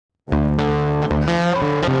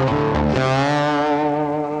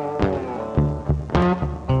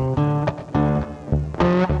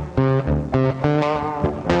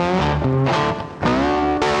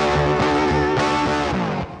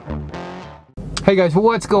Hey guys,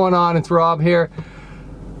 what's going on? It's Rob here.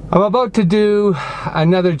 I'm about to do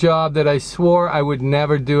another job that I swore I would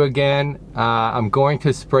never do again. I'm going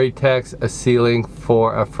to spray-tex a ceiling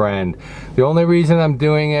for a friend. The only reason I'm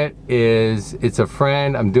doing it is it's a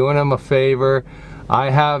friend. I'm doing him a favor. I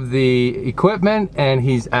have the equipment and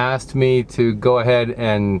he's asked me to go ahead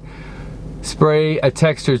and spray a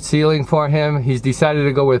textured ceiling for him. He's decided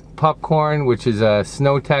to go with popcorn, which is a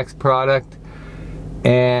Snow-Tex product,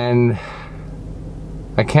 and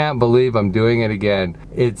I can't believe I'm doing it again.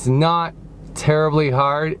 It's not terribly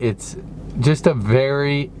hard. It's just a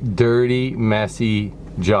very dirty, messy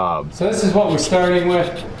job. So this is what we're starting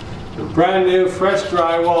with. Brand new, fresh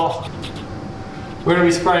drywall. We're gonna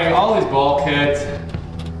be spraying all these bulkheads.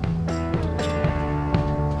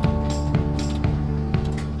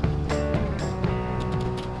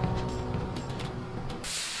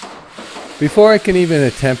 Before I can even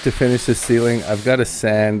attempt to finish the ceiling, I've got to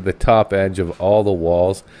sand the top edge of all the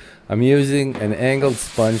walls. I'm using an angled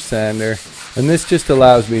sponge sander, and this just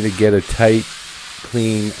allows me to get a tight,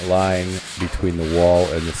 clean line between the wall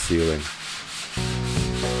and the ceiling.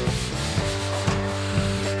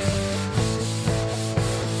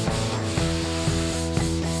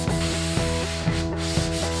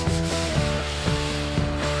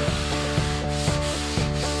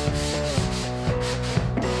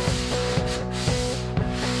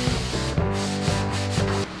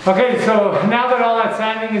 Okay, so now that all that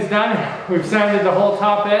sanding is done, we've sanded the whole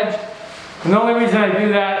top edge. And the only reason I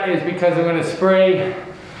do that is because I'm going to spray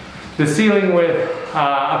the ceiling with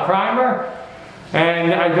a primer,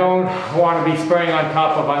 and I don't want to be spraying on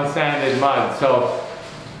top of unsanded mud. So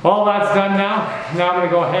all that's done now. Now I'm going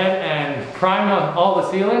to go ahead and prime all the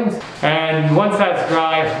ceilings, and once that's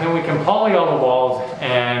dry, then we can poly all the walls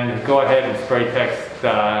and go ahead and spray-tex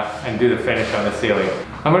and do the finish on the ceiling.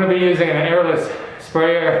 I'm going to be using an airless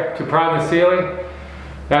sprayer to prime the ceiling.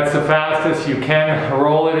 That's the fastest. You can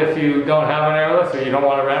roll it if you don't have an airless or you don't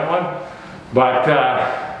want to rent one, but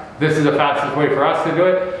this is the fastest way for us to do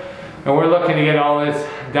it, and we're looking to get all this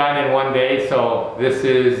done in one day, so this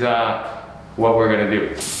is what we're going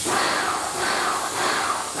to do.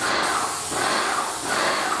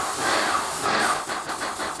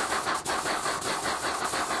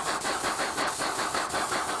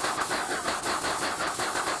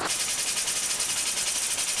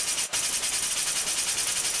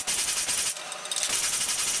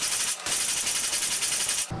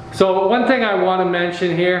 So one thing I want to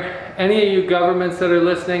mention here, any of you governments that are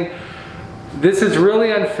listening, this is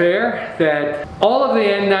really unfair that all of the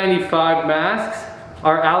N95 masks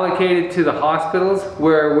are allocated to the hospitals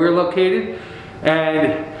where we're located,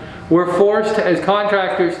 and we're forced as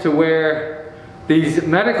contractors to wear these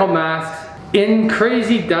medical masks in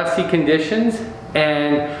crazy dusty conditions,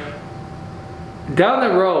 and down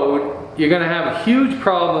the road you're going to have huge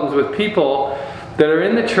problems with people that are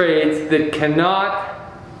in the trades that cannot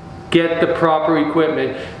get the proper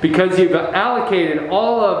equipment because you've allocated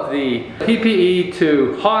all of the PPE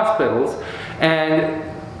to hospitals and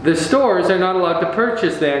the stores are not allowed to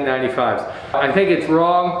purchase the N95s. I think it's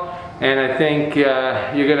wrong, and I think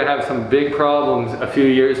you're going to have some big problems a few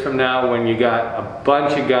years from now when you got a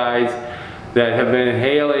bunch of guys that have been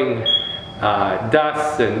inhaling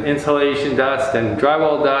dust and insulation dust and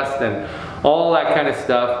drywall dust and all that kind of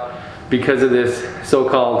stuff because of this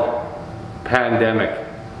so-called pandemic.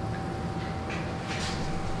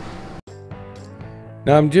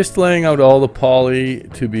 Now I'm just laying out all the poly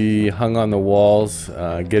to be hung on the walls,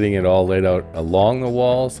 getting it all laid out along the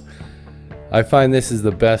walls. I find this is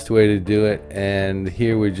the best way to do it, and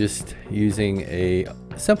here we're just using a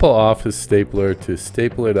simple office stapler to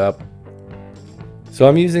staple it up. So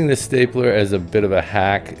I'm using this stapler as a bit of a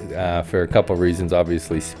hack for a couple of reasons.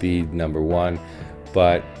 Obviously speed, number one,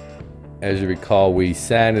 but as you recall, we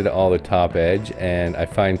sanded all the top edge, and I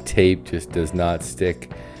find tape just does not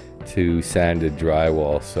stick to sanded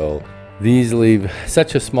drywall, so these leave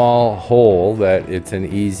such a small hole that it's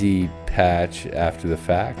an easy patch after the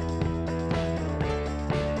fact.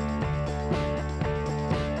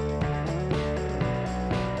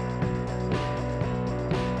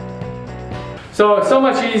 So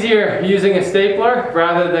much easier using a stapler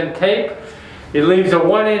rather than tape. It leaves a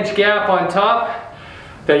 1-inch gap on top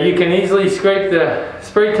that you can easily scrape the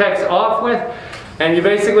spray-tex off with, and you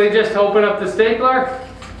basically just open up the stapler,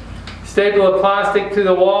 staple the plastic to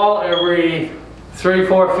the wall every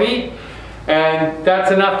 3-4 feet, and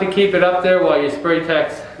that's enough to keep it up there while you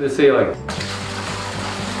spray-tex the ceiling.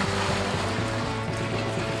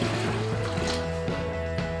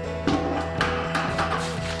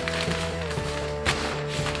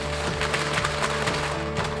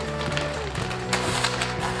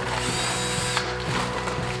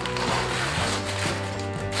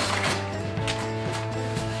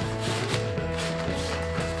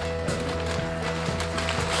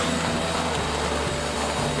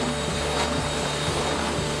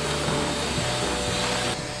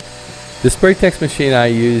 The spray-tex machine I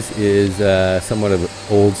use is somewhat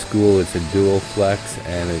of old school. It's a dual flex,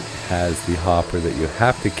 and it has the hopper that you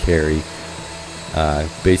have to carry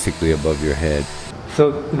basically above your head.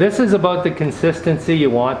 So this is about the consistency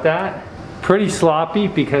you want that. Pretty sloppy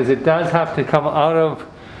because it does have to come out of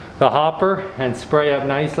the hopper and spray up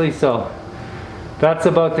nicely, so that's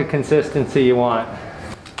about the consistency you want.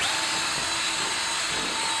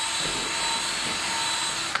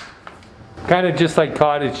 Kind of just like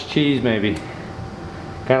cottage cheese maybe.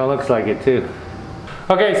 Kind of looks like it too.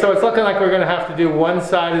 Okay, so it's looking like we're gonna have to do one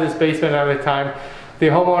side of this basement at a time. The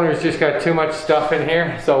homeowner's just got too much stuff in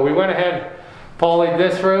here, so we went ahead, polyed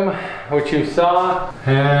this room, which you saw,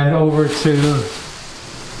 and over to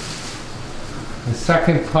the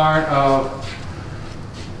second part of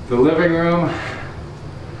the living room.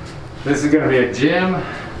 This is gonna be a gym.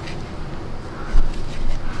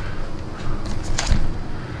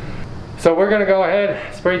 So we're gonna go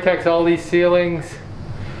ahead, spray-tex all these ceilings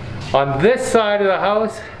on this side of the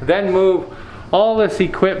house, then move all this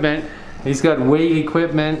equipment. He's got weight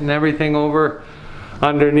equipment and everything over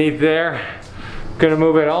underneath there. Gonna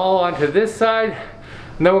move it all onto this side,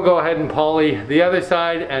 and then we'll go ahead and poly the other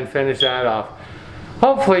side and finish that off.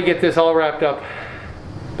 Hopefully get this all wrapped up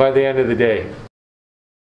by the end of the day.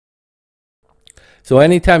 So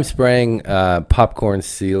anytime spraying popcorn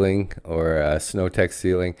ceiling or snow-tex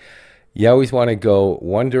ceiling, you always want to go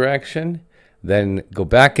one direction, then go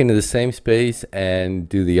back into the same space and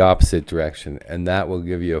do the opposite direction, and that will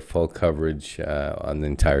give you a full coverage on the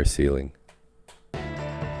entire ceiling.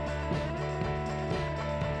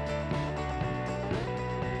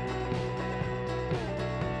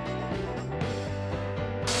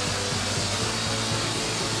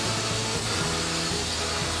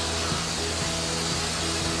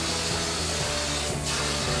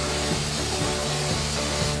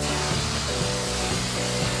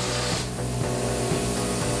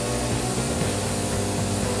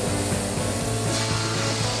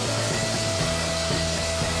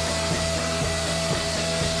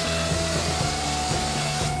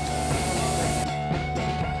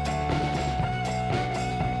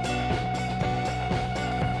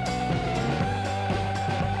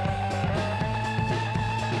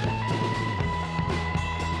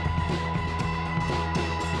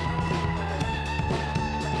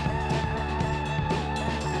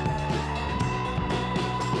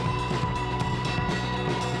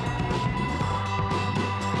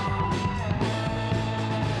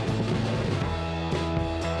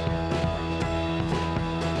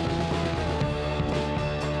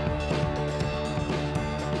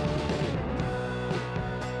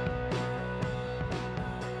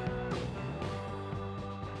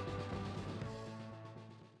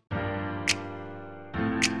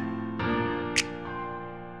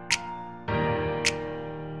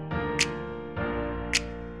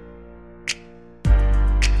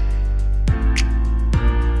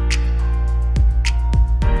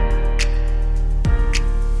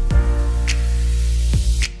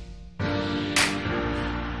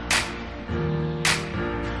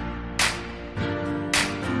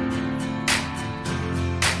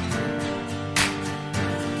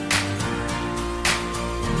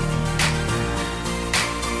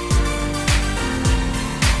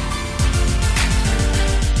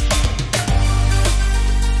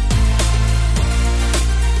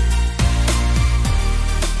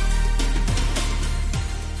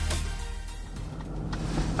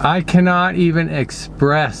 I cannot even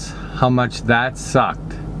express how much that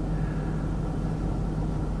sucked.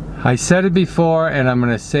 I said it before and I'm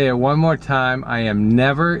gonna say it one more time. I am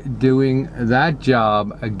never doing that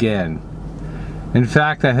job again. In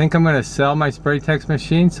fact, I think I'm gonna sell my spray-tex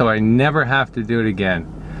machine so I never have to do it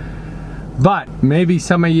again. But maybe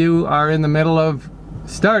some of you are in the middle of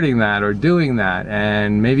starting that or doing that,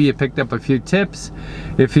 and maybe you picked up a few tips.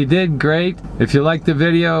 If you did, great. If you liked the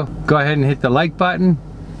video, go ahead and hit the like button.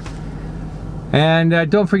 And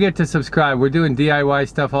don't forget to subscribe. We're doing DIY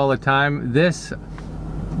stuff all the time. This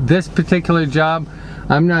particular job,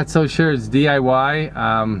 I'm not so sure it's DIY.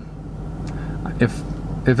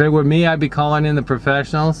 If it were me, I'd be calling in the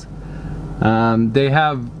professionals. They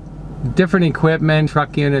have different equipment,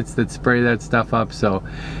 truck units that spray that stuff up, so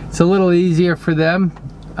it's a little easier for them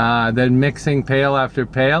than mixing pail after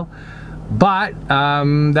pail. But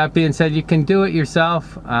that being said, you can do it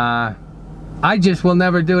yourself. I just will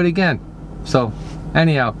never do it again. So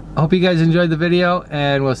anyhow, I hope you guys enjoyed the video,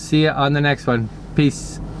 and we'll see you on the next one.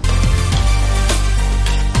 Peace.